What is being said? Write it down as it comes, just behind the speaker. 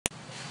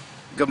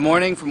Good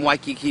morning from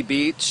Waikiki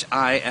Beach.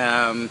 I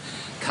am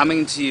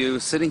coming to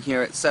you sitting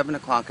here at 7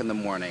 o'clock in the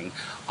morning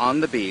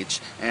on the beach,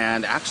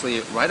 and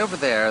actually right over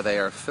there they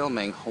are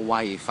filming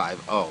Hawaii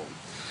 5-0.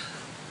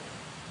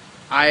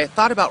 I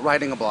thought about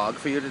writing a blog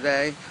for you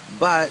today,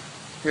 but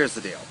here's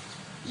the deal.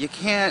 You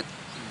can't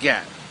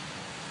get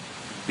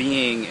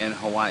being in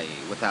Hawaii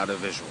without a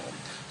visual.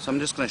 So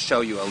I'm just going to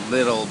show you a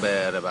little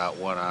bit about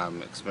what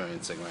I'm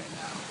experiencing right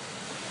now.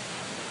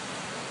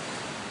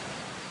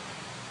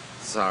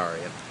 Sorry,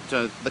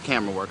 the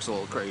camera works a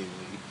little crazy.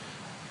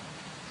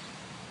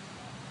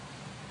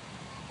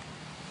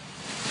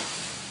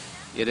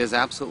 It is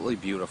absolutely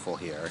beautiful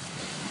here.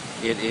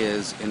 It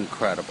is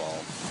incredible.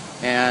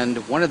 And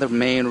one of the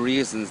main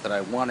reasons that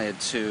I wanted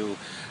to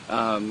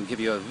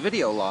give you a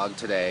video log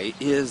today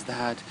is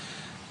that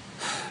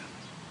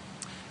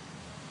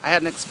I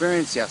had an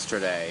experience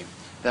yesterday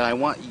that I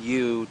want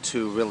you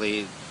to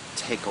really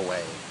take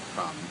away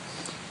from.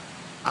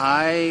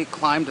 I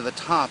climbed to the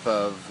top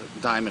of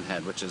Diamond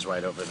Head, which is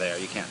right over there.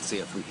 You can't see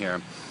it from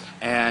here.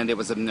 And it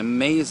was an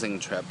amazing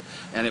trip,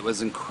 and it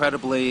was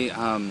incredibly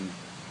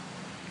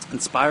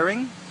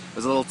inspiring. It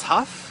was a little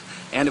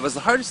tough, and it was the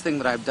hardest thing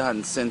that I've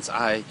done since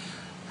I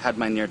had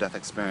my near-death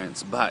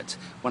experience. But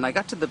when I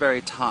got to the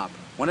very top,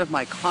 one of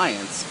my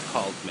clients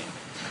called me.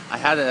 I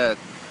had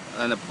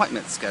an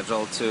appointment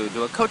scheduled to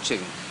do a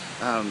coaching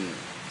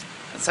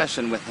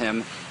session with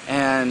him,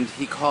 and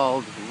he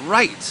called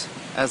right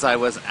as I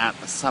was at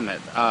the summit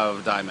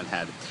of Diamond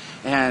Head.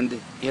 And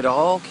it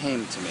all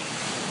came to me.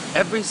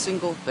 Every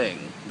single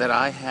thing that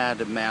I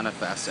had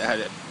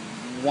manifested,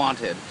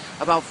 wanted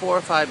about 4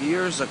 or 5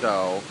 years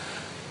ago,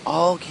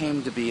 all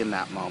came to be in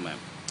that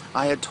moment.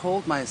 I had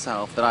told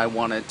myself that I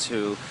wanted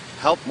to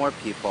help more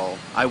people,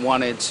 I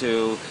wanted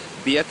to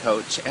be a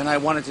coach, and I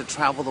wanted to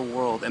travel the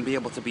world and be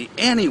able to be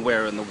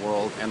anywhere in the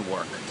world and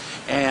work.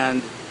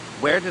 And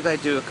where did I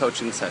do a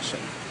coaching session?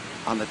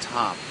 On the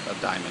top of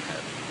Diamond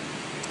Head.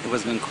 It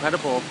was an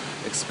incredible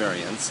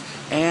experience,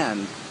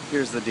 and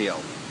here's the deal.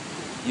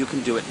 You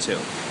can do it too.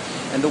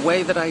 And the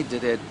way that I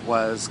did it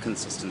was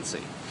consistency.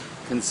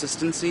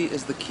 Consistency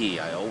is the key.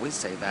 I always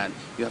say that.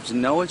 You have to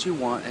know what you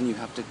want, and you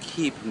have to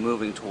keep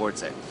moving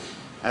towards it.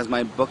 As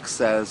my book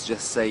says,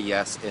 just say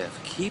yes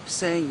if. Keep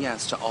saying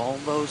yes to all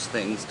those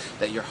things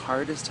that your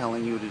heart is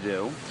telling you to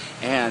do,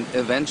 and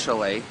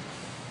eventually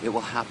it will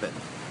happen.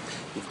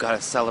 You've got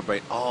to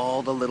celebrate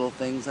all the little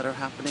things that are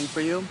happening for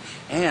you,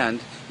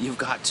 and you've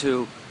got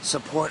to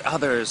support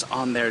others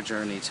on their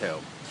journey too.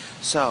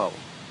 So,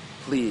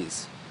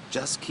 please,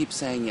 just keep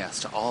saying yes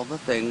to all the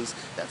things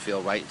that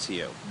feel right to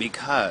you,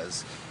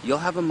 because you'll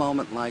have a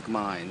moment like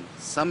mine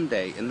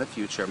someday in the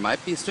future,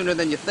 might be sooner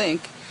than you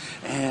think,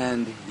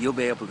 and you'll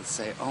be able to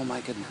say, oh my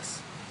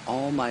goodness,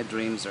 all my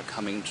dreams are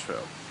coming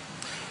true.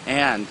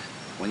 And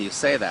when you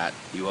say that,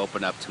 you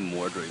open up to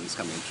more dreams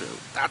coming true.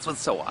 That's what's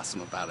so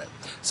awesome about it.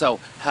 So,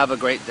 have a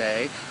great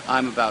day.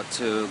 I'm about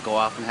to go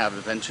off and have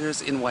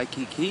adventures in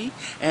Waikiki,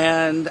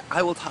 and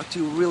I will talk to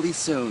you really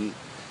soon.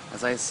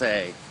 As I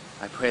say,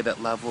 I pray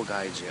that love will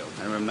guide you.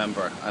 And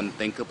remember,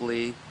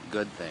 unthinkably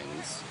good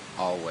things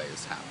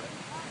always happen.